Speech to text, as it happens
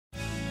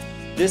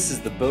This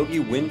is the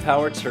Bergey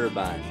Windpower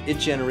turbine. It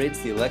generates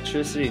the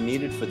electricity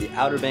needed for the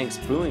Outer Banks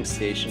Brewing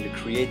Station to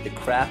create the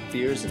craft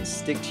beers and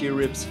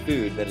stick-to-your-ribs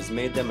food that has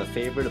made them a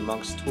favorite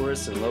amongst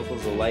tourists and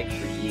locals alike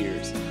for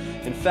years.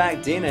 In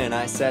fact, Dana and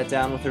I sat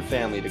down with her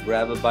family to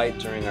grab a bite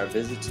during our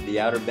visit to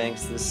the Outer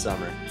Banks this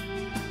summer.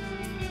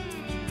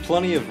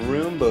 Plenty of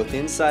room both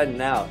inside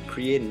and out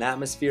create an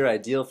atmosphere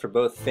ideal for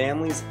both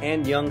families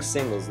and young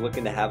singles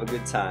looking to have a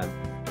good time.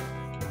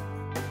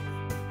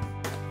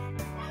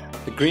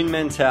 The green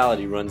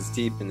mentality runs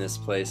deep in this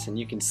place, and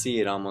you can see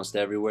it almost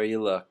everywhere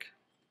you look.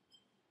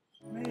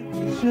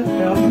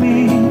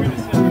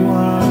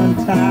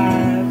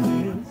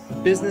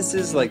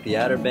 Businesses like the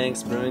Outer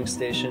Banks Brewing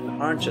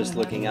Station aren't just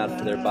looking out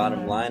for their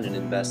bottom line and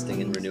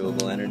investing in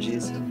renewable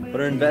energies, but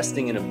are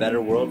investing in a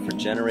better world for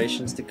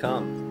generations to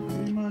come.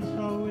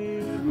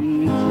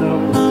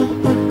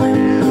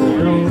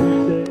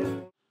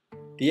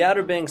 The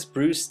Outer Banks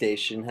Brew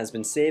Station has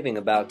been saving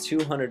about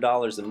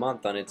 $200 a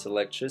month on its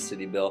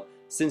electricity bill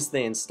since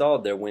they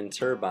installed their wind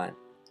turbine.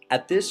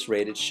 At this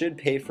rate, it should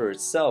pay for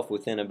itself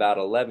within about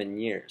 11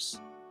 years.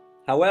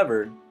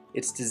 However,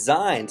 it's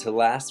designed to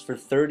last for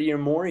 30 or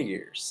more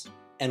years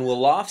and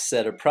will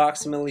offset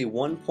approximately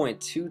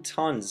 1.2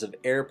 tons of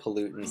air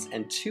pollutants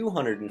and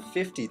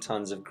 250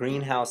 tons of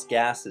greenhouse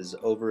gases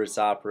over its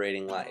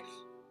operating life.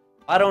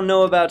 I don't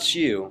know about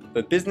you,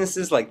 but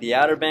businesses like the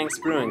Outer Banks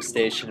Brewing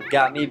Station have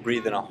got me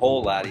breathing a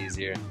whole lot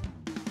easier.